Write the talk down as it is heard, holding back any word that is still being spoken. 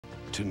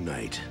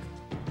Tonight,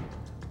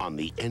 on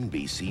the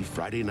NBC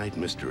Friday Night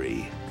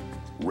Mystery,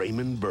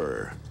 Raymond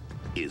Burr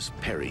is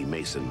Perry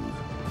Mason.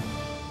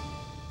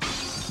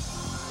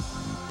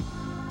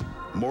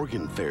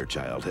 Morgan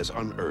Fairchild has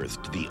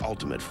unearthed the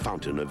ultimate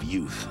fountain of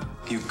youth.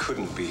 You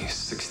couldn't be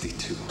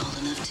 62. Old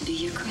enough to be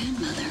your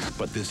grandmother.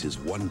 But this is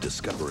one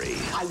discovery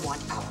I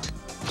want out.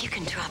 You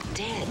can drop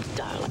dead,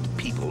 darling.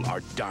 people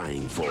are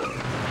dying for.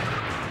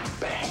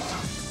 Bang.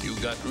 You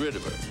got rid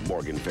of her.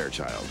 Morgan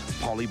Fairchild,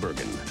 Paulie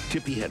Bergen,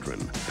 Tippi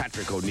Hedren,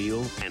 Patrick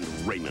O'Neill, and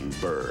Raymond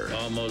Burr.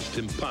 Almost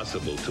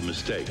impossible to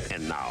mistake.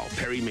 And now,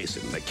 Perry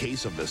Mason, the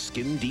case of the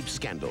skin-deep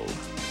scandal.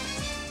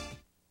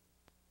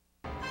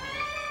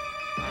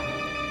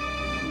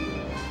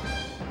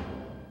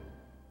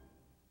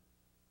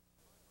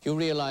 You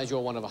realize you're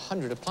one of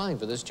 100 applying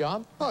for this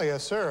job? Oh,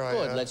 yes, sir.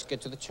 Good, let's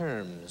get to the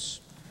terms.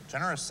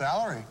 Generous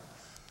salary.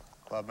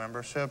 Club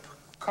membership.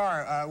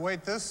 Car,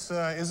 wait, this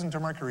isn't a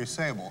Mercury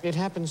Sable. It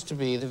happens to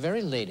be the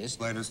very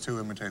latest. Latest to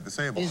imitate the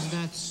Sable. Is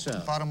that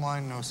so? Bottom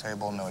line, no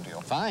Sable, no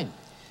deal. Fine.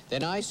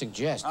 Then I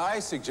suggest...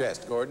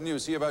 Gordon, you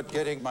see about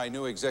getting my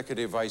new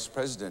executive vice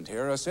president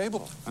here a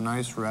Sable. A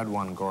nice red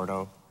one,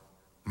 Gordo.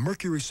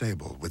 Mercury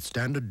Sable with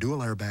standard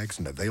dual airbags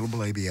and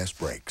available ABS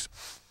brakes.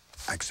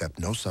 Accept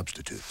no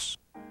substitutes.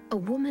 A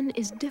woman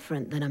is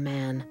different than a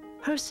man.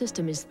 Her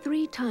system is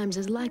 3 times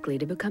as likely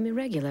to become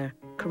irregular.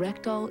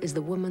 Correctol is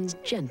the woman's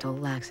gentle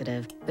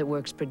laxative that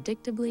works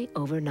predictably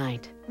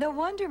overnight. No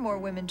wonder more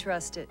women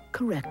trust it.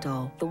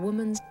 Correctol, the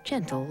woman's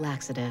gentle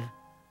laxative.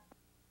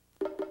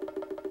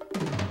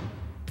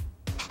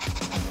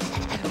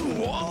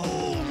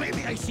 Whoa!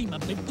 Maybe I seem a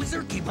bit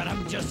wizardy, but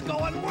I'm just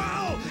going,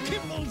 wow!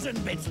 Kibbles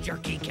and Bits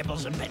Jerky,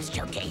 Kibbles and Bits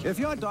Jerky. If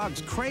your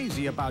dog's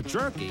crazy about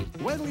jerky,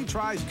 wait till he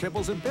tries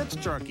Kibbles and Bits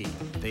Jerky.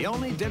 The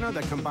only dinner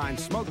that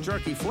combines smoked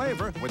jerky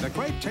flavor with a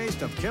great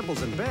taste of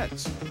Kibbles and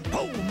Bits.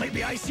 Oh,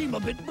 maybe I seem a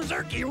bit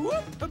wizardy,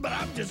 whoop! But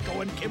I'm just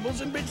going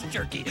Kibbles and Bits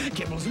Jerky,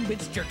 Kibbles and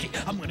Bits Jerky.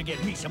 I'm gonna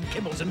get me some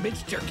Kibbles and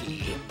Bits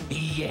Jerky.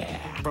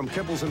 Yeah. From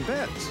Kibbles and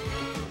Bits.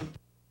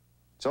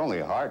 It's only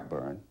a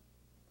heartburn.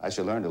 I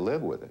should learn to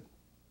live with it.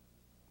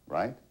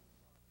 Right?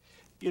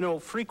 You know,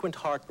 frequent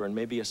heartburn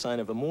may be a sign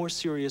of a more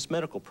serious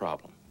medical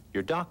problem.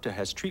 Your doctor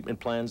has treatment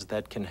plans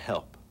that can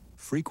help.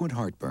 Frequent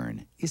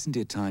heartburn. Isn't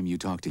it time you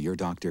talk to your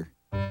doctor?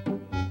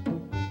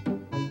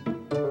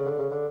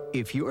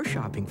 If you're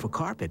shopping for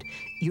carpet,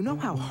 you know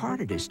how hard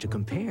it is to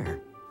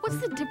compare.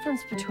 What's the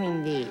difference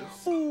between these?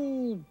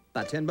 Oh,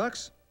 about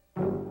 $10.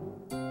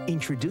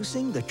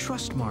 Introducing the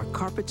Trustmark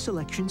Carpet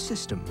Selection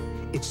System.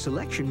 It's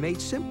selection made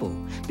simple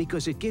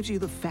because it gives you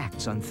the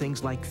facts on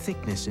things like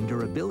thickness and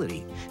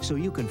durability, so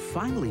you can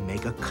finally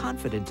make a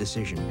confident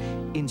decision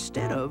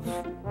instead of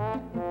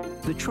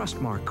the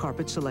Trustmark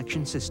Carpet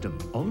Selection System.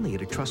 Only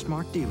at a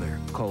Trustmark dealer.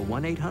 Call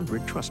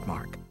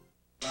 1-800-TRUSTMARK.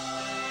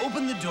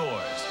 Open the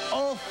doors,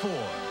 all 4,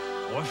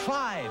 or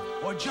 5,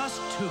 or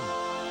just 2.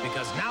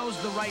 Because now's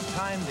the right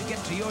time to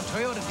get to your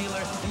Toyota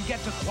dealer and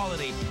get to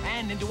quality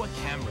and into a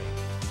Camry.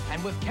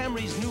 And with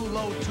Camry's new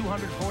low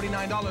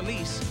 $249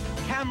 lease,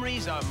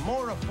 Camrys are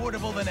more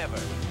affordable than ever.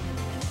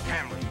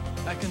 Camry,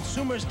 a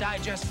Consumer's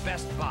Digest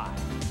Best Buy.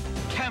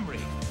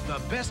 Camry, the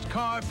best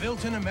car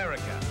built in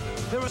America.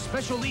 There are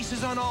special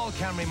leases on all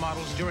Camry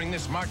models during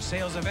this March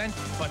sales event,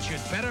 but you'd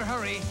better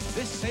hurry.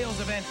 This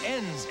sales event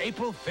ends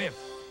April 5th.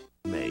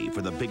 May,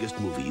 for the biggest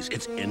movies,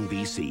 it's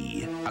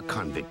NBC. A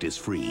convict is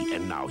free,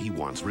 and now he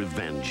wants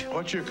revenge.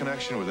 What's your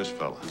connection with this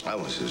fella? I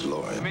was his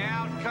lawyer.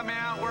 Come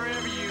out,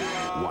 wherever you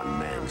are. One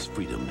man's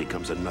freedom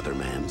becomes another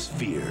man's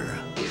fear.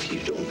 If you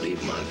don't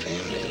leave my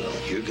family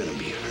alone, you're gonna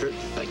be hurt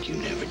like you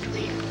never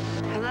dreamed.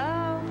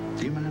 Hello?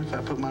 Do you mind if I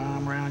put my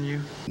arm around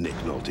you? Nick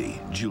Nolte,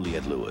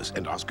 Juliette Lewis,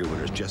 and Oscar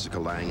winners Jessica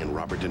Lange and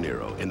Robert De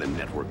Niro in the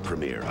network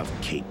premiere of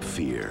Cape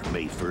Fear,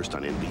 May 1st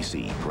on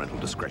NBC. Parental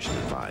discretion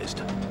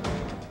advised.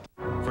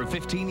 For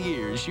 15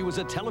 years, she was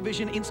a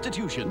television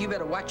institution. You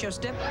better watch your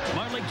step.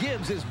 Marla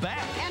Gibbs is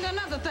back. And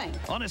another thing.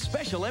 On a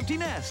special empty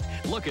nest,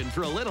 looking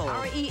for a little...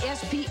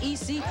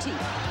 R-E-S-P-E-C-T.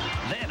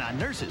 Then on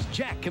Nurses,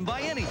 Jack can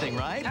buy anything,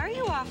 right? Are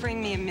you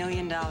offering me $1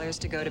 million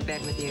to go to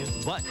bed with you?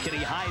 But can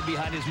he hide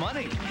behind his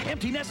money?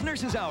 Empty Nest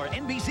Nurses Hour,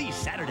 NBC,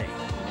 Saturday.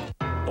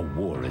 A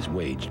war is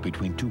waged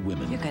between 2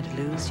 women. You're going to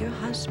lose your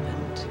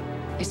husband.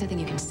 There's nothing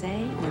you can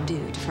say or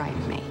do to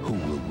frighten me. Who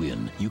will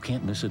win? You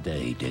can't miss a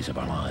day, Days of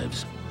Our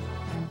Lives.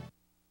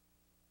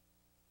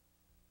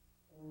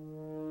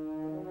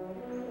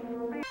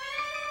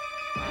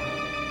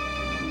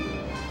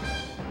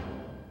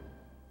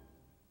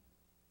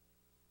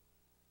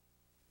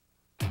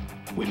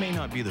 We may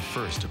not be the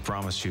first to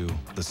promise you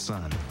the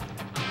sun,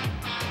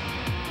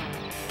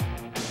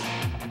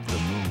 the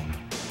moon,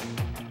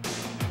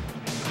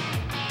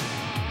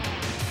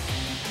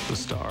 the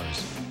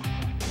stars,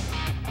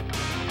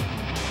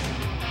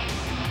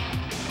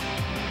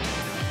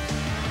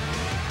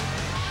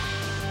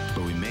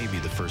 but we may be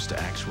the first to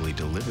actually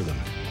deliver them.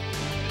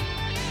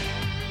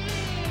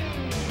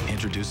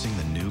 Introducing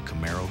the new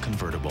Camaro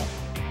convertible.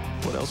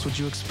 What else would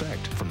you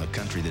expect from the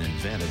country that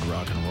invented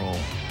rock and roll?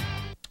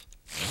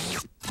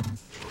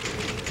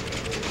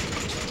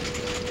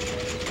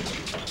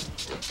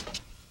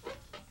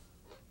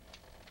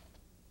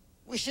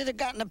 We should have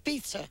gotten a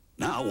pizza.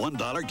 Now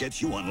 $1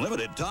 gets you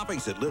unlimited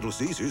toppings at Little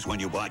Caesars when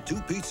you buy 2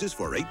 pizzas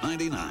for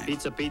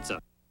 $8.99. Pizza.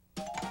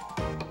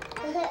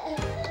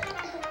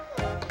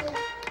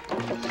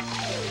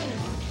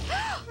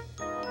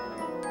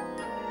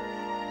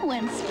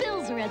 When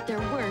spills are at their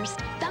worst,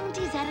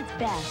 Bounty's at its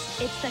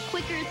best. It's the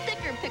quicker,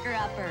 thicker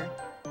picker-upper.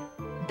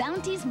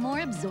 Bounty's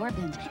more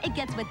absorbent. It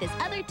gets what this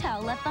other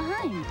towel left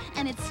behind,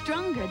 and it's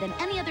stronger than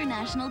any other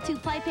national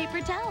 2-ply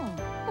paper towel.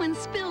 When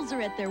spills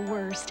are at their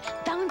worst,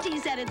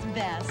 Bounty's at its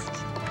best.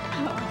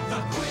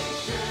 The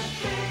quicker,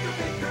 thicker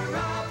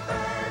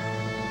picker-upper,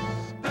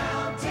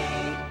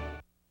 Bounty.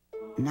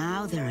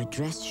 Now there are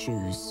dress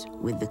shoes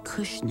with the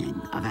cushioning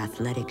of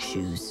athletic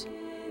shoes.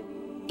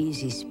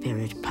 Easy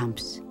Spirit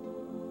pumps.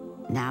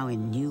 Now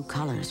in new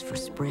colors for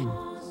spring.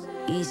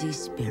 Easy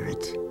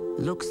Spirit.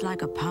 Looks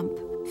like a pump,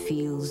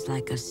 feels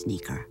like a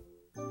sneaker.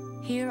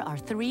 Here are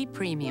 3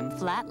 premium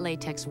flat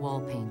latex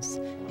wall paints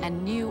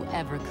and new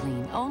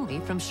Everclean, only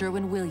from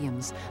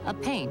Sherwin-Williams, a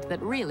paint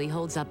that really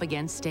holds up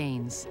against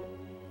stains.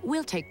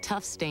 We'll take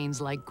tough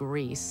stains like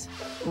grease,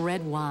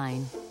 red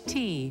wine,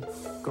 tea,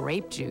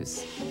 grape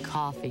juice,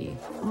 coffee,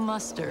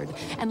 mustard,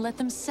 and let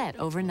them set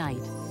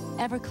overnight.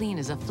 Everclean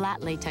is a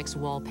flat latex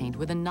wall paint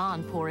with a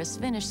non-porous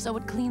finish, so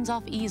it cleans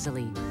off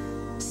easily.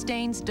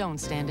 Stains don't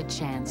stand a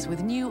chance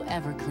with new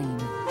Everclean.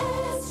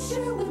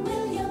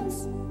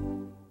 Sherwin-Williams.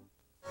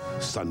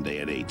 Sunday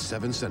at 8,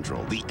 7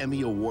 Central, the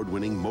Emmy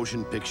Award-winning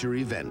motion picture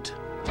event.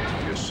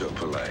 You're so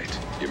polite.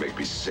 You make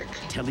me sick.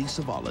 Telly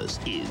Savalas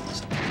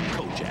is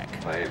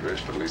Kojak. I ain't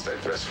rich, but at least I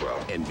dress well.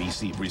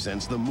 NBC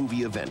presents the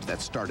movie event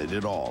that started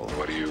it all.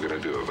 What are you gonna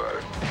do about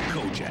it?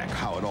 Kojak,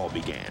 How It All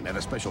Began, at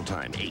a special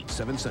time, 8,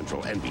 7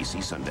 Central,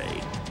 NBC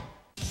Sunday.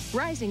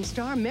 Rising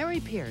star Mary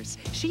Pierce.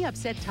 She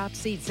upset top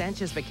seed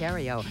Sanchez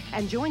Vicario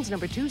and joins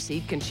number 2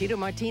 seed Conchita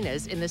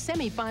Martinez in the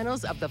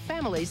semifinals of the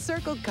Family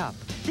Circle Cup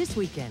this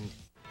weekend.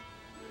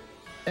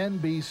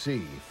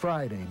 NBC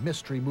Friday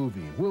Mystery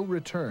Movie will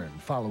return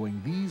following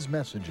these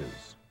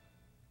messages.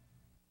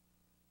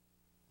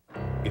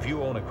 If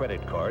you own a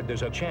credit card,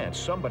 there's a chance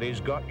somebody's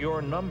got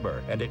your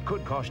number, and it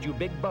could cost you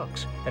big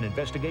bucks. An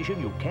investigation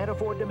you can't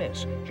afford to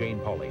miss. Jane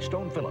Pauley,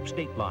 Stone Phillips,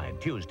 Dateline,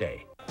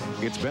 Tuesday.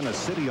 It's been a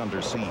city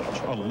under siege,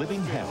 a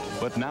living hell.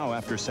 But now,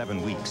 after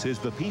 7 weeks, is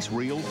the peace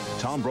real?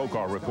 Tom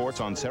Brokaw reports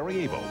on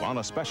Sarajevo on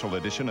a special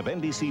edition of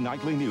NBC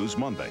Nightly News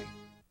Monday.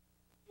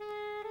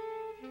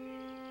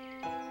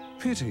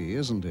 Pity,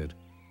 isn't it?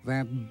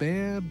 That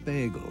bare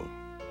bagel.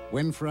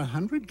 When for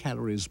 100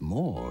 calories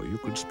more, you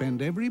could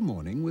spend every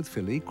morning with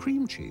Philly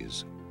cream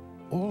cheese.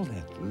 All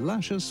that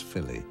luscious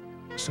Philly,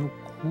 so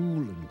cool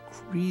and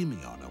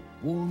creamy on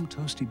a warm,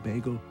 toasty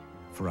bagel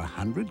for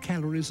 100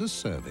 calories a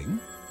serving.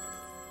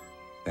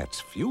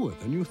 That's fewer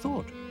than you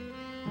thought.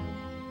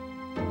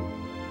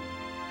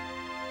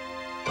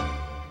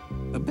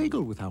 A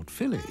bagel without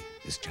Philly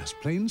is just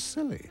plain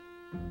silly.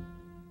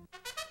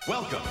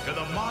 Welcome to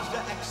the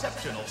Mazda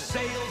Exceptional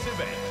Sales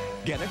Event.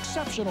 Get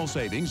exceptional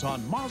savings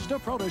on Mazda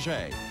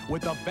Protege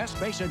with the best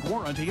basic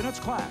warranty in its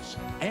class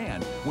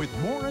and with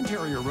more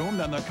interior room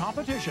than the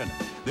competition.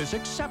 This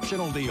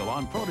exceptional deal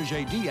on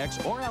Protege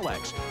DX or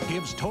LX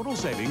gives total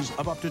savings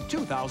of up to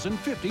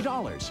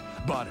 $2,050.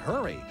 But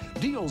hurry,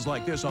 deals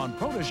like this on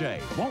Protege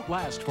won't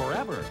last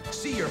forever.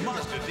 See your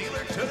Mazda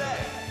dealer today.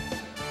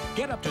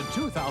 Get up to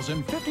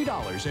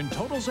 $2,050 in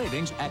total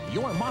savings at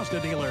your Mazda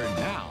dealer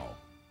now.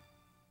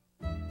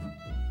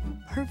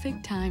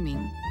 Perfect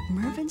timing.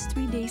 Mervyn's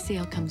 3-day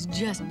sale comes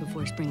just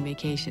before spring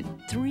vacation.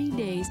 3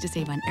 days to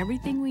save on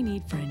everything we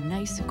need for a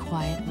nice,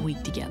 quiet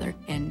week together.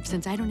 And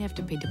since I don't have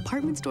to pay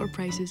department store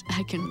prices,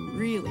 I can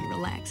really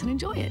relax and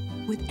enjoy it.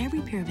 With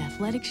every pair of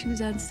athletic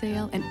shoes on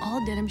sale and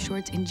all denim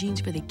shorts and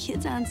jeans for the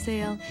kids on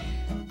sale,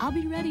 I'll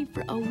be ready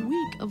for a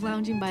week of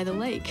lounging by the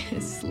lake,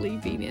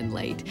 sleeping in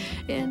late,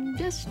 and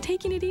just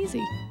taking it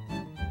easy.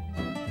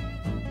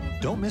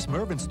 Don't miss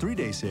Mervyn's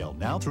 3-day sale,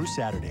 now through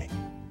Saturday.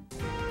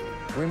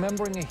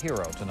 Remembering a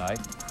Hero tonight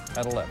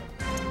at 11.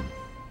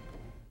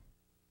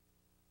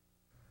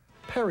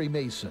 Perry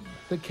Mason,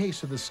 The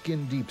Case of the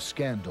Skin Deep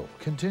Scandal,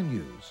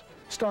 continues,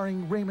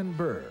 starring Raymond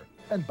Burr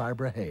and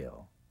Barbara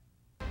Hale.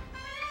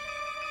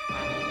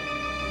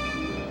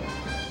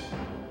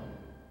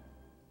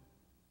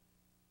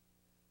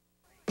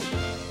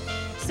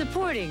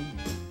 Supporting,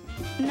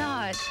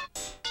 not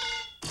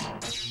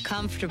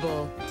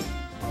comfortable,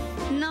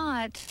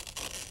 not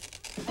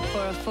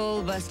for a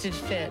full busted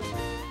fit.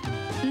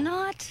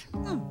 Not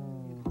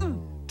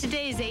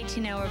today's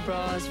 18-hour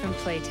bras from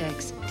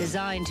Playtex,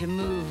 designed to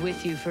move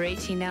with you for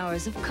 18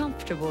 hours of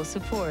comfortable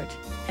support.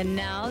 And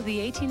now the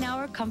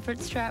 18-hour comfort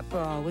strap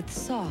bra with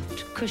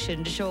soft,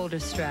 cushioned shoulder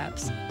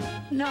straps.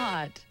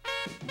 Not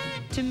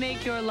to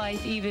make your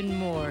life even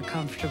more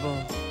comfortable.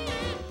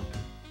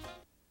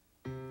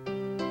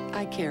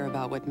 I care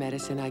about what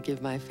medicine I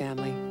give my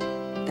family.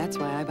 That's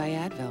why I buy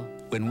Advil.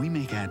 When we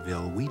make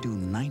Advil, we do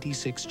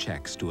 96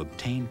 checks to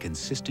obtain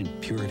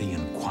consistent purity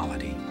and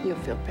quality. You'll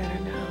feel better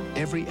now.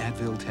 Every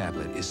Advil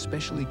tablet is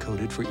specially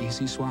coded for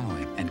easy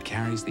swallowing and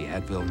carries the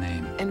Advil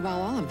name. And while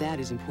all of that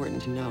is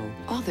important to know,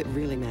 all that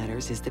really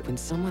matters is that when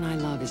someone I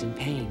love is in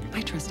pain,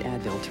 I trust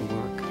Advil to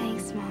work.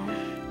 Thanks,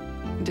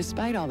 Mom.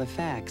 Despite all the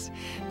facts,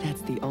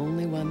 that's the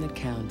only one that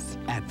counts.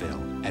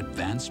 Advil,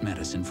 advanced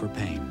medicine for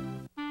pain.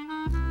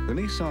 The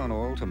Nissan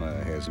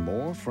Altima has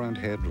more front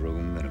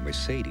headroom than a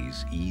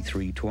Mercedes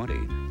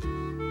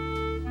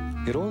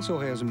E320. It also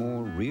has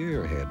more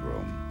rear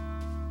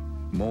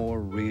headroom, more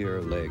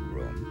rear leg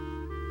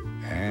room,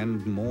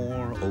 and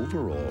more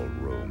overall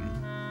room.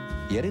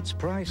 Yet it's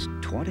priced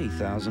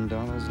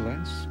 $20,000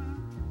 less,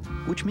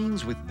 which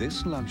means with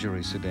this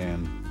luxury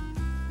sedan,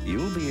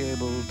 you'll be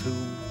able to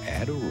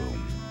add a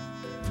room.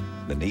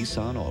 The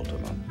Nissan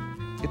Altima.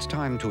 It's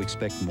time to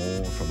expect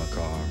more from a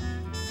car.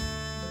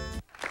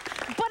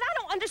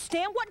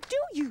 What do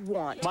you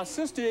want? My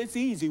sister, it's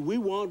easy. We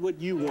want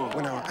what you want.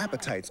 When our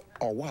appetites,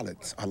 our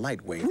wallets are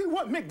lightweight. We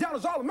want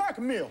McDonald's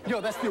All-American meal.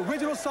 Yo, that's the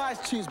original size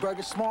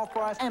cheeseburger, small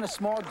fries, and a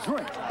small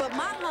drink. But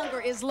my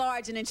hunger is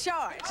large and in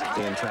charge.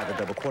 Then try the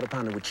double quarter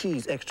pounder with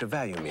cheese extra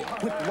value meal.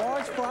 With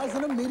large fries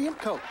and a medium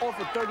Coke. Or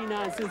for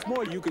 39 cents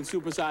more, you can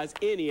supersize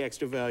any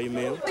extra value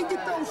meal. And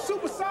get those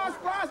supersized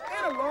fries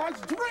and a large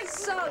drink.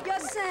 So you're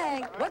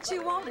saying what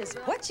you want is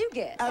what you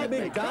get. At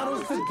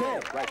McDonald's today.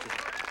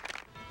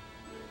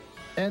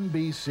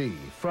 NBC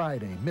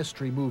Friday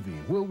Mystery Movie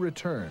will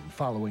return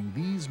following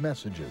these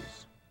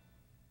messages.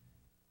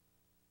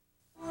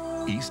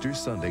 Easter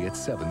Sunday at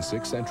 7,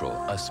 6 Central,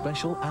 a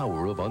special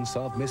hour of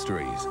unsolved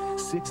mysteries.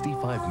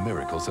 65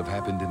 miracles have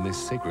happened in this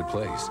sacred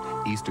place.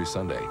 Easter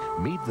Sunday,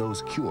 meet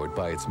those cured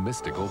by its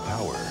mystical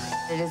power.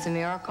 It is a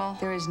miracle.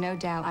 There is no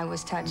doubt I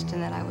was touched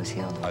and that I was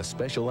healed. A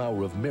special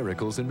hour of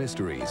miracles and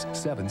mysteries.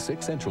 7,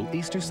 6 Central,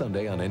 Easter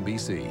Sunday on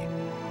NBC.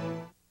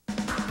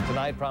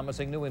 Tonight,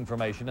 promising new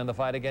information in the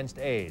fight against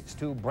AIDS.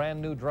 2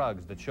 brand new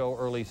drugs that show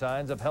early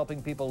signs of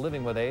helping people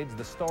living with AIDS.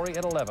 The story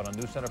at 11 on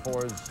News Center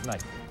 4's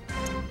Night.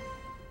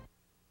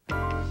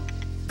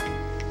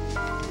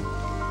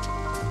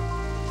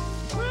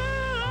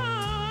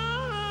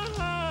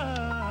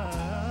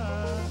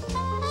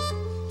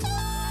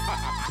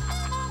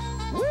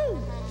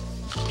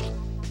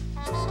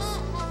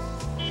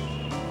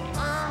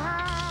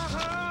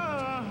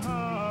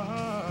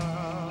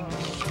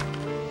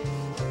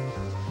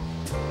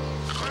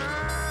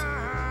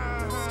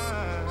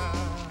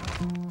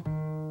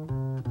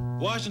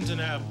 Washington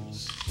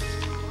apples.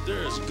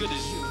 They're as good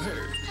as you've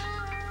heard.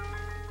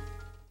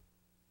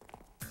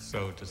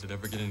 So, does it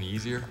ever get any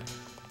easier?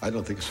 I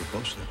don't think it's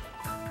supposed to.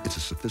 It's a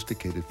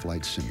sophisticated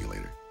flight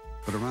simulator.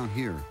 But around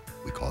here,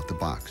 we call it the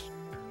box.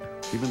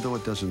 Even though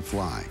it doesn't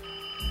fly,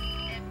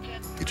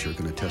 it's sure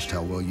gonna test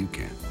how well you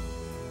can.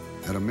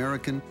 At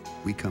American,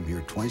 we come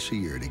here twice a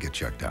year to get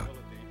checked out.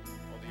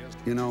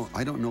 You know,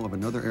 I don't know of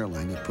another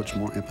airline that puts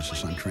more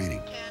emphasis on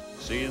training.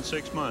 See you in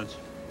 6 months.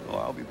 Oh,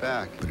 I'll be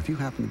back. But if you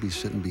happen to be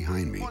sitting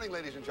behind me, Good morning,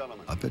 ladies and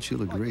gentlemen. I bet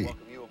you'll agree.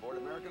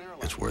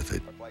 It's worth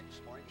it.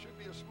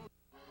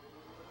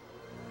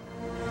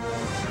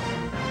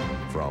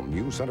 From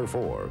News Center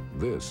 4,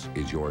 this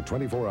is your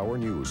 24-hour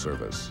news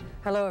service.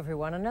 Hello,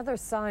 everyone. Another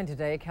sign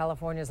today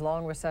California's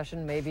long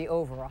recession may be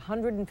over.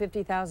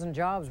 150,000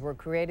 jobs were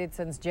created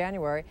since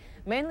January,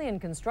 mainly in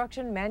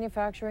construction,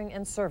 manufacturing,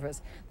 and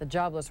service. The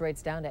jobless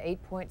rate's down to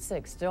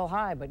 8.6, still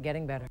high, but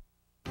getting better.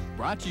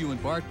 Brought to you in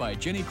part by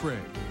Jenny Craig,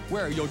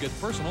 where you'll get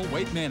personal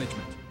weight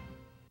management.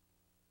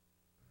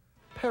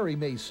 Perry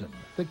Mason,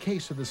 The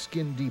Case of the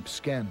Skin Deep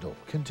Scandal,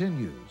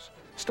 continues,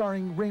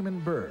 starring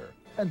Raymond Burr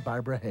and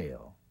Barbara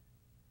Hale.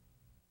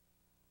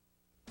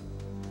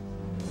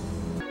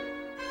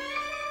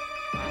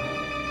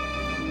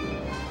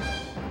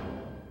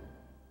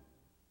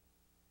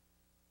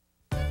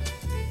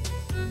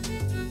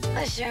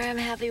 I sure am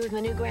happy with my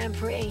new Grand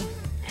Prix.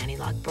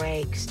 Anti-lock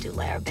brakes, dual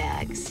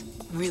airbags.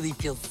 Really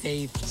feel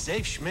safe.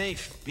 Safe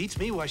schmafe. Beats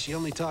me why she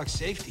only talks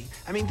safety.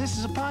 I mean, this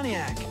is a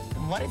Pontiac.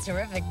 What a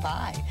terrific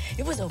buy.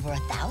 It was over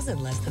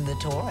 $1,000 less than the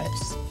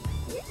Taurus.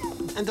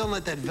 And don't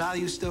let that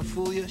value stuff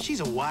fool you.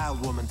 She's a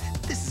wild woman.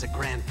 This is a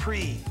Grand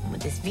Prix.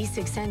 With this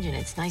V6 engine,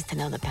 it's nice to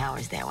know the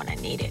power's there when I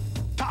need it.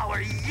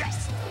 Power,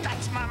 yes!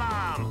 That's my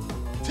mom!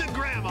 To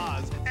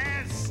Grandma's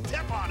and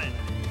step on it!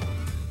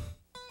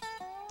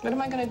 What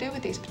am I going to do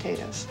with these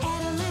potatoes?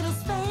 Add a little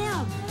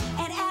Spam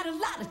and add a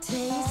lot of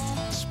taste.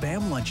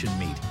 Spam luncheon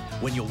meat.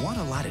 When you want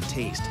a lot of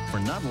taste for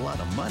not a lot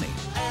of money.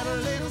 Add a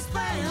little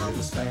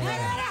Spam and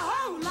add a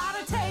whole lot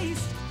of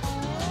taste.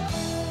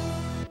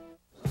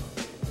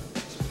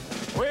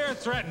 We're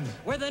threatened.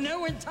 With a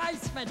new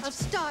enticement of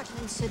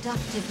startling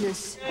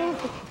seductiveness.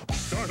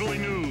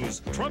 Startling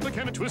news.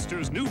 Tropicana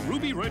Twister's new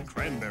ruby red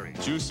cranberry.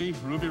 Juicy,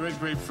 ruby red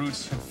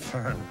grapefruits, and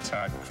firm,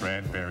 tart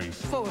cranberries.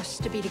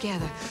 Forced to be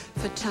together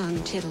for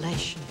tongue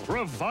titillation.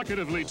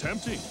 Provocatively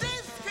tempting.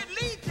 This could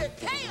lead to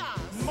chaos.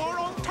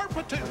 Moral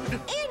turpitude.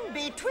 In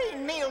between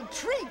between meal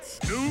treats.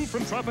 New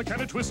from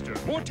Tropicana Twister.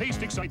 More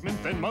taste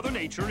excitement than Mother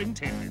Nature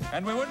intended.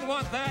 And we wouldn't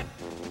want that,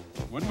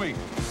 would we?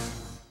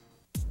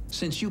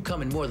 Since you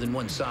come in more than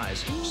one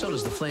size, so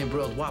does the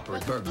flame-broiled Whopper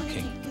at Burger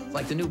King.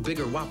 Like the new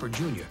bigger Whopper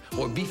Jr.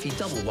 or beefy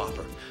double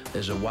Whopper.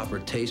 There's a Whopper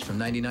taste from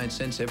 99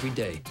 cents every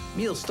day.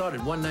 Meals start at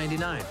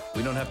 $1.99.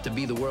 We don't have to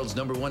be the world's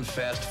 #1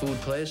 fast food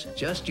place,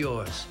 just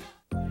yours.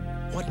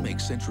 What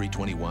makes Century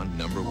 21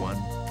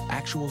 #1?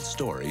 Actual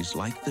stories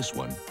like this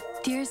one.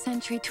 Dear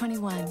Century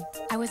 21,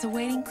 I was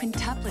awaiting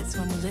quintuplets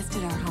when we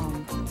listed our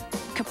home.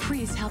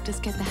 Caprice helped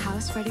us get the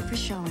house ready for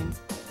showing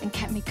and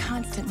kept me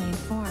constantly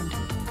informed.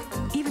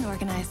 Even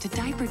organized a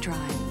diaper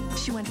drive.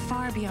 She went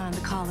far beyond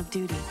the call of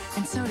duty,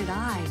 and so did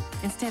I.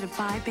 Instead of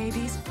 5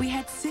 babies, we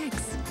had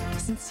 6.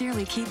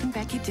 Sincerely, Keith and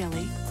Becky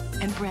Dilly,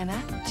 and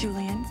Brenna,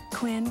 Julian,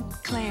 Quinn,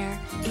 Claire,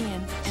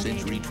 Ian, and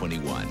Century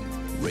 21,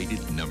 rated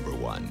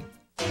 #1.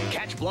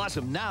 Catch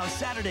Blossom now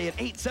Saturday at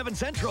 8/7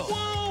 Central.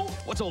 Whoa!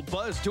 What's old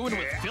Buzz doing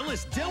with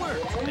Phyllis Diller?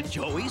 And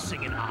Joey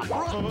singing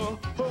opera?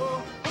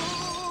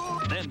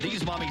 Then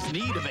these mommies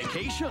need a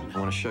vacation. I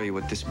want to show you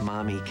what this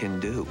mommy can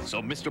do.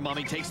 So Mr.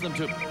 Mommy takes them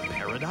to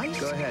paradise?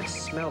 Go ahead,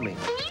 smell me.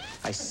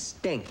 I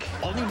stink.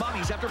 All new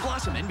mommies after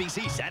Blossom,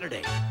 NBC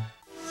Saturday.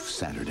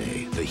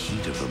 Saturday, the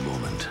heat of the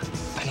moment.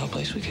 I know a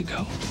place we could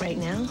go. Right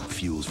now?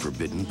 Fuels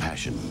forbidden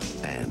passion,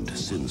 and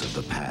sins of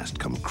the past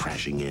come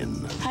crashing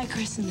in. I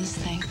christened this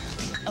thing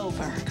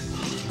Over.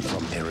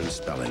 From Aaron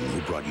Spelling,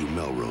 who brought you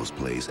Melrose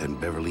Place and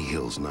Beverly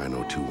Hills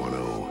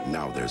 90210,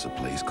 now there's a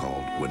place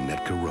called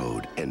Winnetka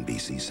Road,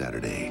 NBC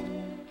Saturday.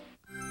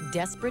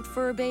 Desperate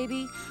for a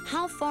baby?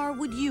 How far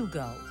would you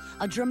go?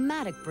 A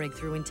dramatic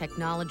breakthrough in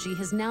technology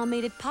has now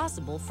made it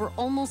possible for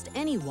almost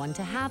anyone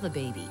to have a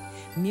baby.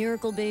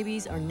 Miracle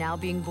babies are now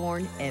being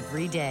born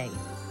every day.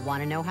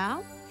 Want to know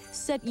how?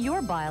 Set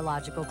your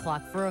biological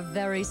clock for a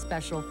very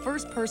special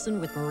First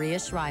Person with Maria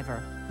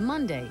Shriver,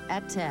 Monday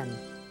at 10.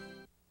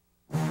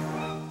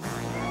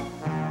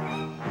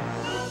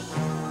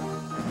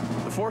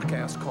 The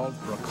forecast called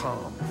for a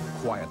calm,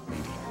 quiet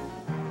meeting,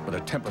 but a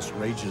tempest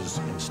rages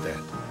instead.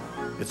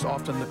 It's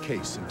often the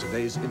case in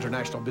today's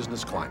international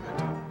business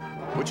climate,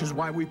 which is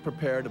why we've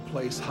prepared a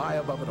place high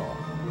above it all,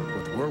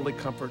 with worldly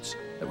comforts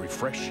that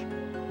refresh,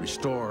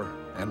 restore,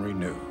 and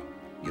renew.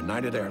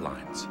 United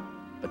Airlines,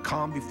 the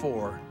calm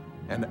before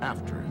and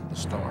after the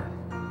storm.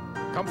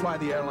 Come fly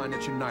the airline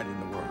that's united in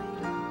the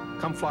world.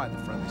 Come fly the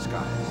friendly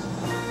skies.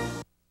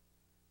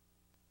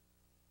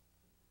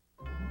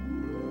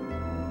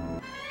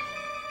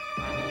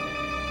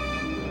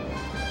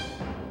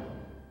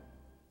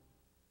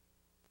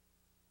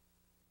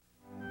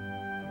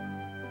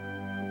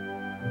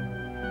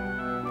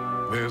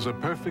 There's a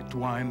perfect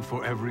wine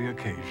for every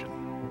occasion.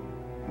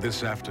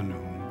 This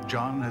afternoon,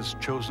 John has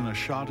chosen a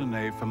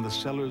Chardonnay from the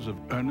cellars of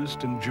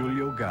Ernest and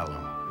Giulio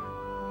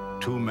Gallo,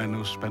 2 men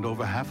who spent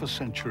over half a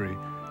century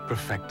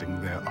perfecting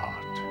their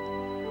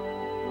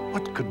art.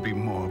 What could be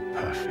more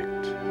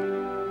perfect?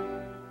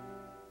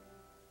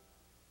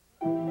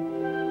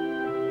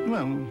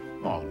 Well,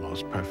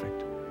 almost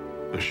perfect.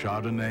 The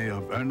Chardonnay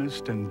of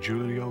Ernest and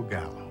Giulio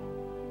Gallo.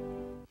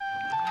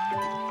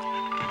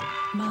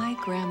 My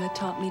grandma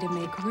taught me to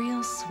make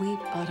real sweet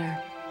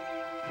butter.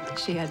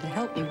 She had to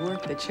help me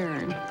work the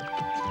churn.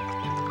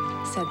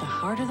 Said the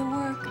harder the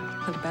work,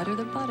 the better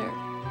the butter.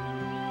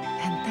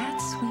 And that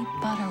sweet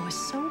butter was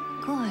so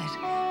good,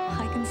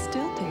 I can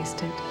still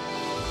taste it.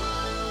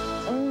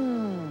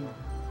 Mmm.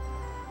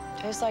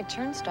 Tastes like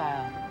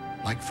turnstile.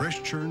 Like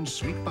fresh churned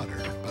sweet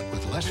butter, but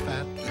with less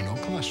fat and no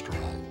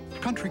cholesterol.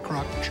 Country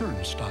Crock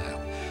Churn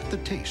Style, the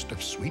taste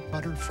of sweet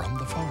butter from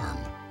the farm.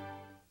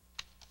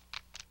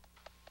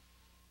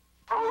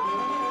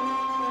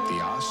 The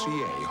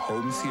RCA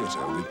Home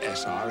Theater with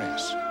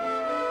SRS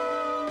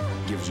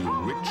gives you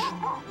rich,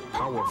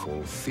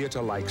 powerful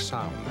theater-like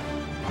sound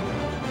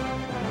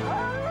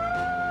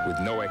with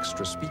no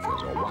extra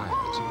speakers or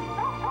wires.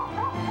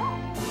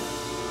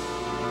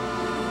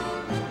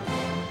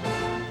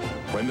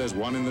 When there's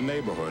one in the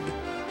neighborhood,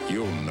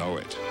 you'll know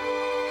it.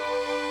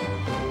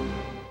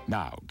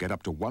 Now, get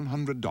up to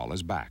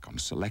 $100 back on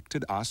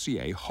selected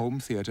RCA home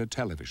theater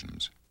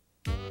televisions.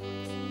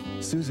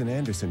 Susan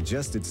Anderson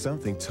just did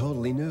something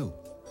totally new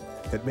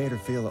that made her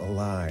feel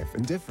alive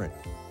and different.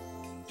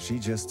 She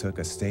just took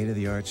a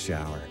state-of-the-art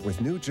shower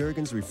with new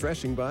Jergens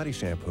Refreshing Body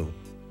Shampoo.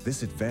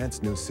 This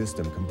advanced new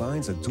system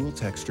combines a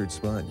dual-textured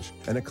sponge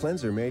and a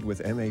cleanser made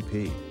with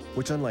MAP,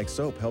 which, unlike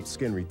soap, helps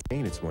skin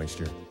retain its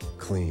moisture.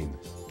 Clean,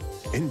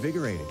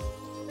 invigorating,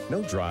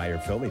 no dry or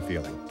filmy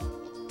feeling.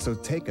 So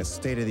take a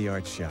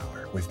state-of-the-art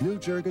shower with new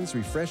Jergens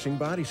Refreshing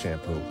Body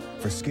Shampoo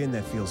for skin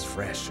that feels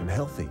fresh and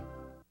healthy.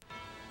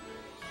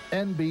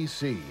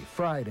 NBC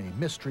Friday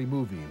Mystery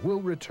Movie will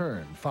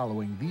return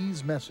following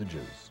these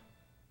messages.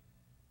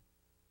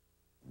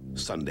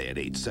 Sunday at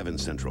 8, 7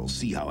 Central.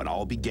 See how it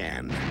all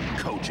began.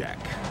 Kojak.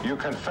 You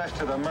confessed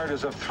to the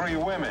murders of 3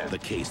 women. The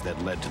case that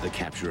led to the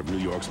capture of New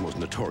York's most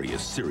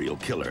notorious serial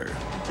killer.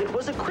 It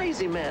was a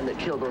crazy man that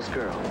killed those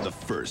girls. The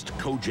first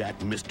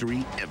Kojak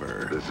mystery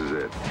ever. This is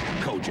it.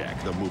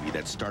 Kojak, the movie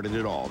that started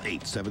it all.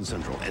 8, 7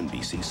 Central,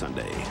 NBC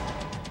Sunday.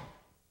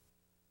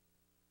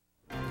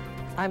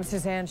 I'm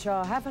Suzanne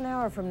Shaw. Half an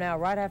hour from now,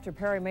 right after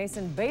Perry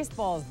Mason,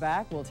 baseball's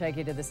back. We'll take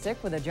you to the stick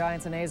where the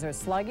Giants and A's are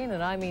slugging,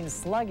 and I mean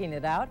slugging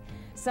it out.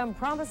 Some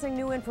promising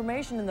new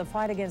information in the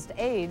fight against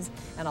AIDS,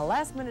 and a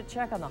last-minute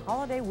check on the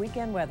holiday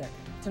weekend weather.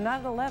 Tonight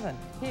at 11,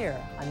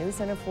 here on News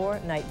Center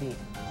 4 Night Beat.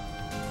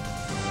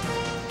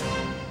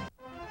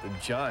 The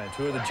Giants.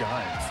 Who are the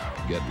Giants?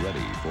 Get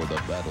ready for the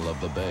Battle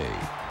of the Bay.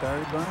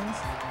 Barry Bonds?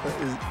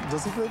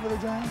 Does he play for the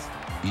Giants?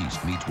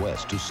 East meets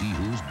West to see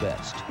who's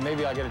best.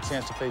 Maybe I'll get a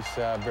chance to face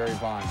Barry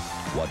Bonds.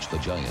 Watch the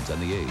Giants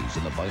and the A's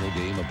in the final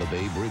game of the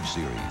Bay Bridge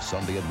Series,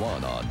 Sunday at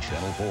 1 on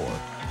Channel 4.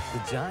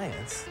 The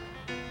Giants?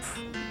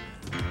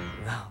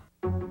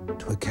 No.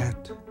 To a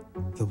cat,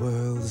 the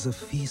world is a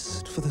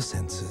feast for the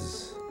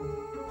senses.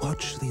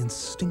 Watch the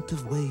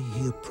instinctive way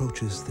he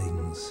approaches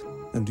things,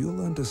 and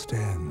you'll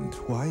understand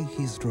why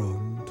he's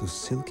drawn to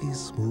silky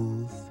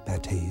smooth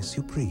pâté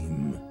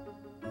supreme.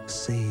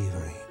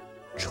 Savory,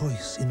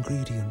 choice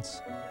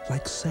ingredients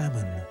like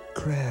salmon,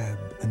 crab,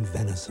 and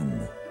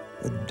venison.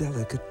 A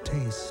delicate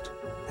taste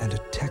and a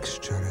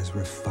texture as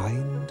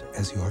refined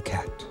as your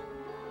cat.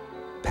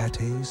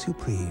 Pâté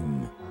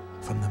Supreme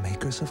from the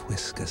makers of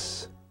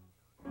Whiskas.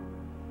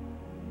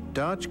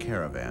 Dodge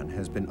Caravan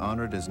has been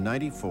honored as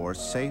 94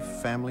 Safe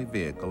Family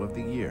Vehicle of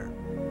the Year.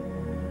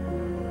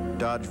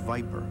 Dodge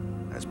Viper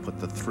has put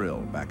the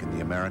thrill back in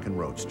the American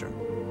Roadster.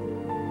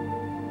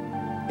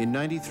 In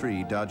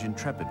 '93, Dodge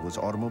Intrepid was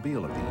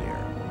Automobile of the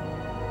Year.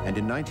 And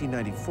in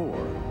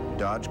 1994,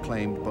 Dodge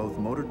claimed both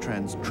Motor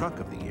Trend's Truck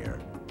of the Year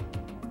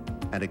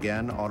and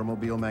again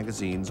Automobile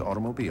Magazine's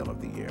Automobile of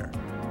the Year.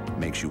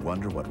 Makes you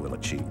wonder what we'll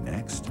achieve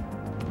next.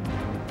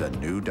 The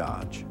new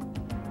Dodge.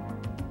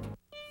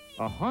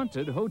 A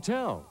Haunted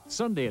Hotel,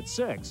 Sunday at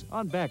 6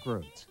 on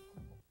Backroads.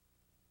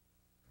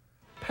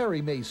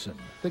 Perry Mason,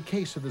 the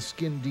case of the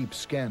Skin Deep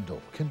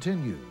scandal,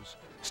 continues,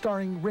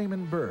 starring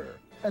Raymond Burr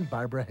and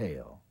Barbara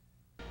Hale.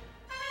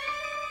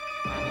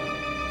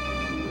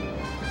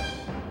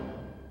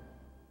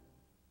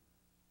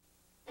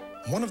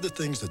 One of the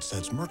things that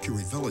sets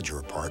Mercury Villager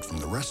apart from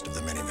the rest of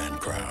the minivan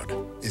crowd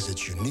is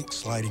its unique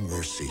sliding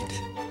rear seat.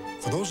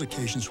 For those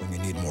occasions when you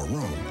need more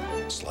room,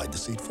 slide the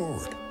seat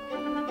forward.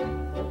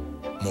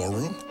 More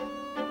room?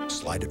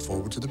 Slide it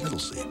forward to the middle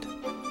seat.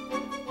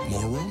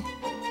 More room?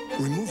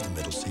 Remove the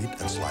middle seat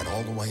and slide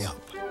all the way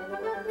up.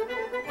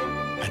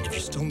 And if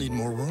you still need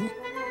more room,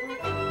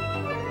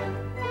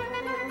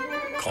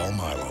 call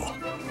Milo.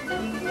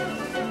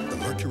 The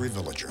Mercury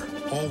Villager.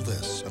 All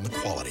this and the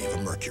quality of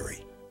a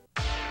Mercury.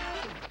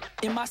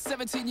 In my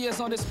 17 years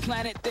on this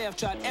planet, they have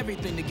tried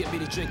everything to get me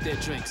to drink their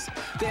drinks.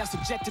 They have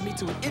subjected me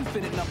to an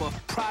infinite number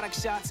of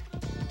product shots,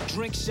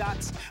 drink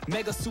shots,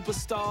 mega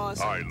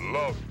superstars. I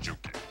love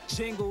juking.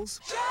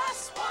 Jingles.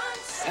 Just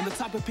once. And the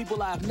type of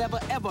people I've never,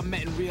 ever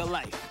met in real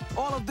life.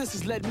 All of this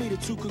has led me to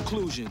 2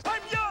 conclusions.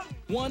 I'm young!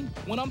 1,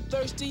 when I'm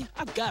thirsty,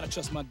 I've got to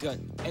trust my gut.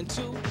 And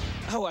 2,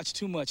 I watch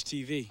too much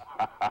TV.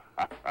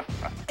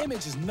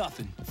 Image is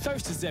nothing.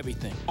 Thirst is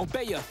everything.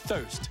 Obey your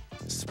thirst.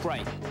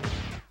 Sprite.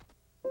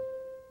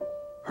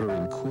 Her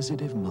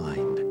inquisitive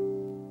mind,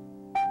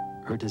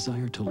 her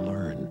desire to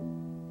learn,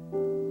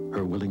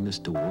 her willingness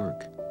to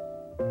work,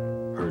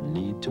 her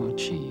need to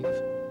achieve.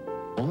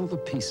 All the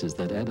pieces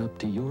that add up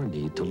to your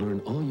need to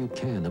learn all you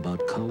can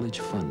about college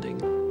funding.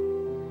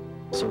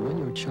 So when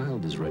your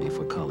child is ready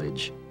for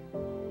college,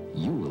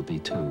 you will be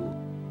too.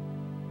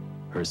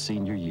 Her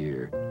senior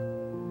year,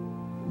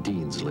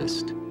 Dean's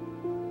List.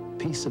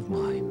 Peace of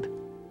mind.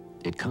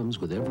 It comes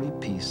with every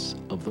piece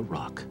of the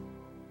rock.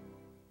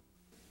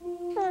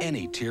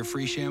 Any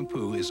tear-free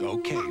shampoo is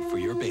okay for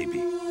your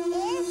baby.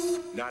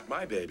 Not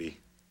my baby.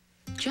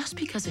 Just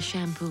because a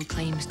shampoo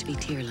claims to be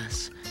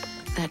tearless,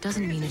 that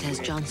doesn't mean it has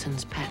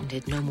Johnson's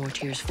patented No More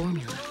Tears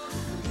formula.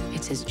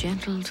 It's as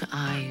gentle to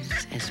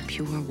eyes as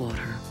pure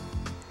water.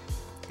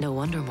 No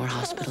wonder more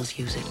hospitals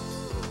use it.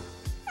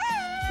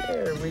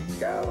 There we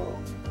go.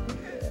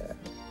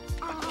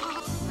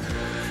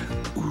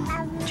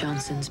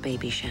 Johnson's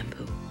Baby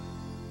Shampoo.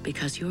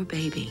 Because your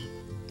baby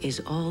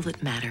is all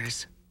that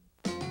matters.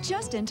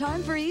 Just in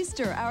time for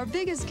Easter, our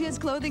biggest kids'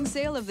 clothing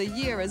sale of the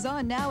year is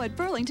on now at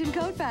Burlington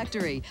Coat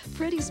Factory.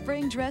 Pretty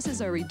spring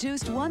dresses are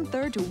reduced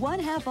 1/3 to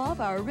 1/2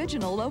 off our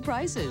original low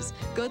prices.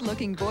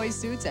 Good-looking boy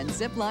suits and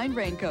zip-line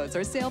raincoats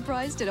are sale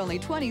priced at only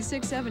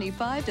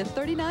 $26.75 to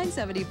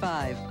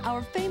 $39.75.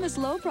 Our famous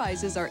low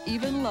prices are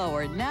even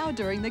lower now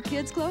during the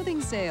kids' clothing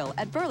sale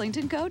at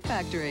Burlington Coat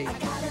Factory. I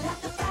got it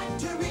at the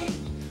factory,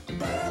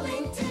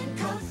 Burlington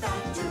Coat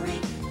Factory.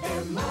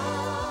 They're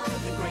more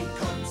than great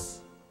coats.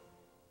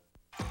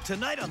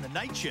 Tonight on the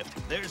night shift,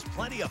 there's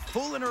plenty of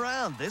fooling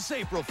around this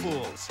April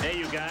Fool's. Hey,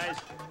 you guys.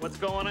 What's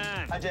going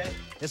on? Hi, Jay.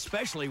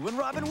 Especially when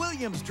Robin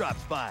Williams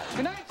drops by.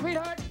 Good night,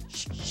 sweetheart.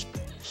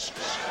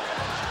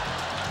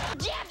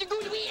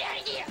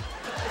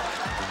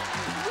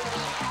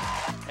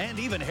 And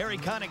even Harry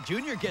Connick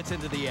Jr. gets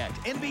into the act.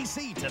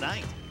 NBC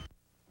tonight.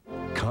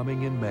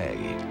 Coming in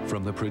May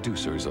from the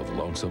producers of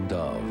Lonesome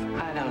Dove.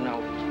 I don't know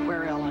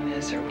where Ellen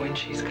is or when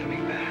she's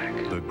coming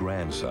back. The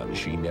grandson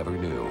she never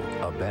knew,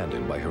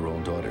 abandoned by her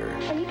own daughter.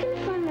 Are you going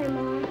to find my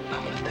mom?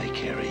 I'm going to take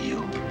care of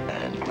you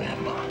and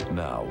Grandma.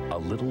 Now, a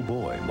little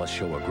boy must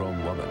show a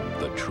grown woman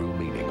the true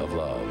meaning of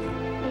love.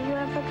 Are you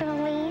ever going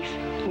to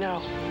leave? No,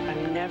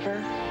 I'm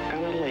never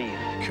going to leave.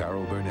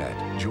 Carol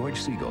Burnett, George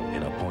Siegel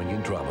in a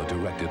poignant drama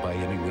directed by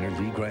Emmy winner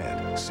Lee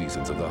Grant.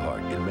 Seasons of the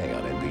Heart in May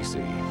on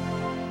NBC.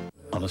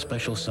 On a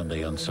special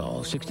Sunday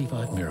Unsolved,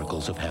 65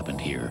 miracles have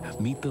happened here.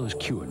 Meet those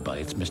cured by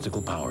its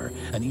mystical power.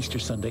 An Easter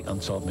Sunday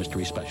Unsolved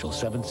Mystery Special,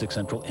 7, 6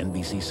 Central,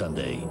 NBC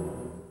Sunday.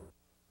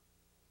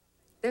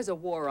 There's a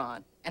war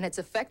on, and it's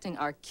affecting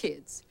our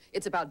kids.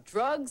 It's about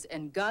drugs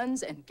and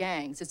guns and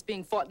gangs. It's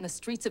being fought in the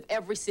streets of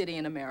every city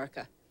in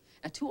America.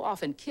 And too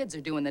often, kids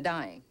are doing the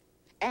dying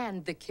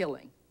and the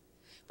killing.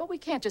 But we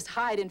can't just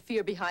hide in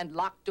fear behind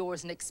locked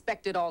doors and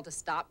expect it all to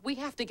stop. We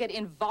have to get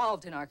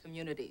involved in our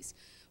communities.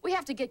 We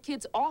have to get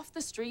kids off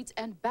the streets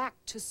and back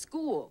to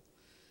school.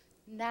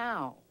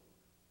 Now.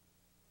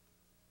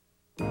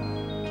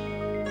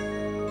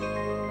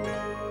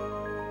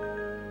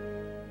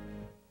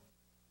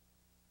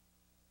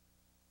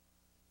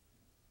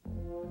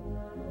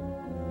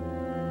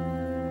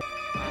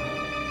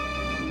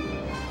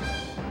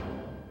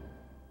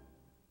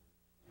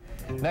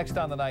 Next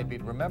on the Night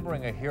Beat,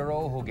 remembering a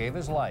hero who gave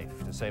his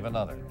life to save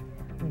another.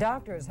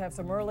 Doctors have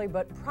some early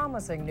but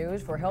promising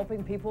news for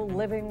helping people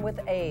living with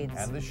AIDS.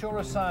 And the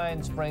surest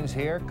sign spring's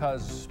here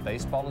because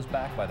baseball is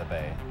back by the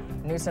Bay.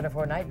 News Center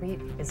 4 Night Beat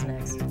is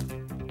next.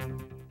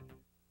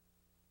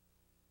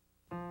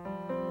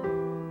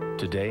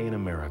 Today in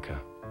America,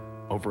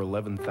 over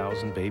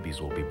 11,000 babies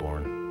will be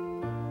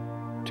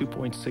born.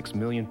 2.6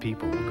 million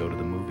people will go to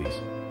the movies.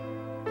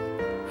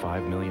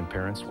 5 million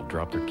parents will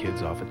drop their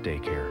kids off at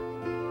daycare.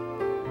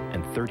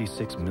 And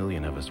 36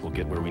 million of us will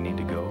get where we need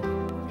to go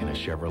in a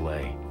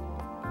Chevrolet.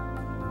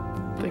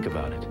 Think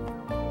about it.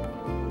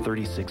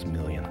 36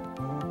 million.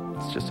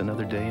 It's just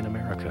another day in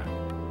America.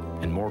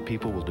 And more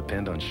people will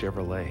depend on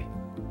Chevrolet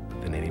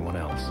than anyone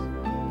else.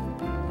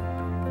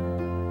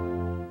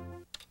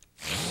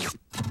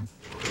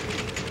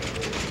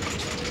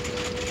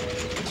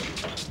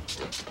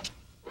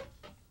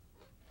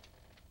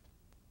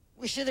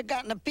 We should have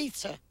gotten a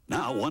pizza.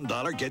 Now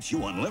 $1 gets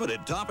you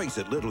unlimited toppings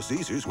at Little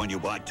Caesars when you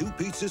buy 2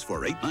 pizzas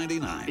for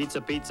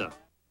 $8.99. Pizza.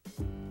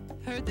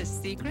 Heard the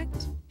secret?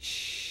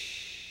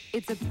 Shh.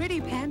 It's a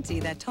pretty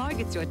panty that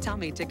targets your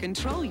tummy to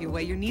control you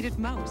where you need it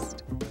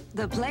most.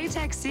 The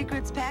Playtex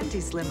Secrets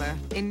Panty Slimmer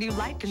in new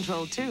light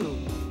control too.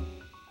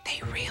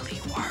 They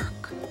really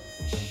work.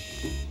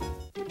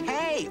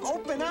 Hey,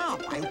 open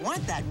up. I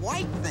want that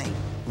white thing.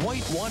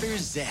 White Water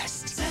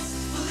Zest.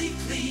 Zestfully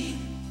clean.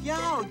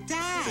 Yo,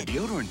 Dad! The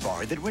deodorant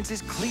bar that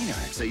rinses cleaner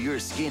so your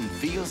skin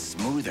feels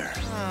smoother.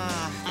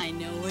 I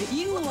know what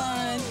you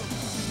want.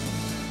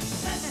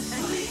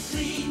 Zestfully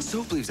clean.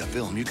 Soap leaves a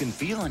film you can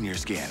feel on your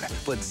skin,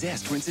 but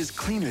Zest rinses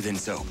cleaner than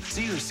soap, so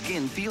your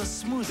skin feels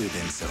smoother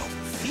than soap.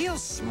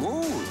 Feels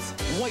smooth.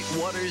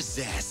 White Water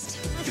Zest.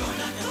 You're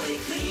not fully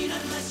clean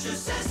unless you're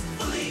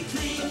zestfully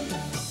clean.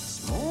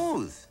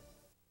 Smooth.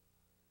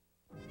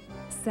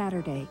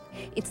 Saturday,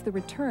 it's the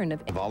return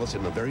of Wallace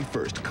in the very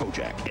first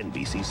Kojak,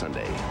 NBC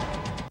Sunday.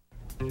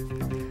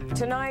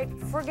 Tonight,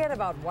 forget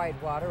about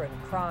Whitewater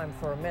and crime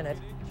for a minute.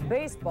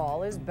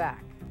 Baseball is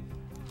back.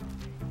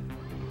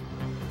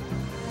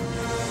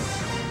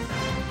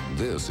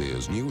 This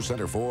is News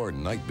Center 4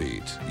 Night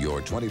Beat,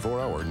 your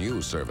 24-hour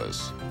news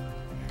service.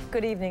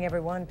 Good evening,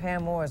 everyone.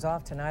 Pam Moore is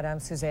off tonight. I'm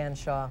Suzanne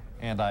Shaw.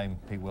 And I'm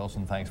Pete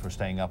Wilson. Thanks for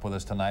staying up with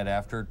us tonight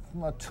after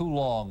a too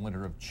long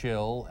winter of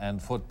chill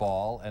and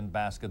football and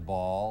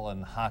basketball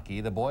and hockey.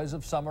 The boys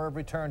of summer have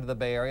returned to the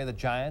Bay Area. The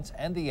Giants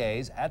and the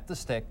A's at the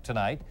Stick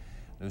tonight.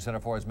 News Center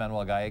 4's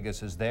Manuel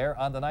Gallegos is there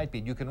on the Night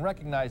Beat. You can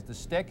recognize the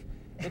Stick.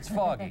 It's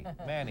foggy.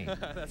 Manny.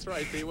 That's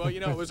right, Pete. Well,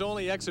 you know, it was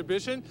only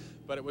exhibition,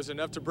 but it was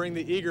enough to bring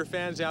the eager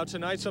fans out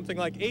tonight, something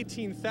like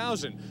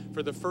 18,000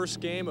 for the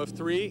first game of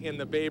 3 in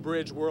the Bay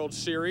Bridge World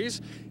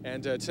Series.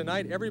 And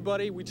tonight,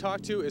 everybody we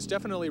talked to is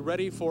definitely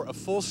ready for a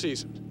full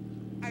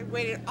season. I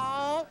waited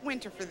all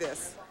winter for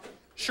this.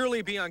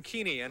 Shirley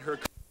Bianchini and her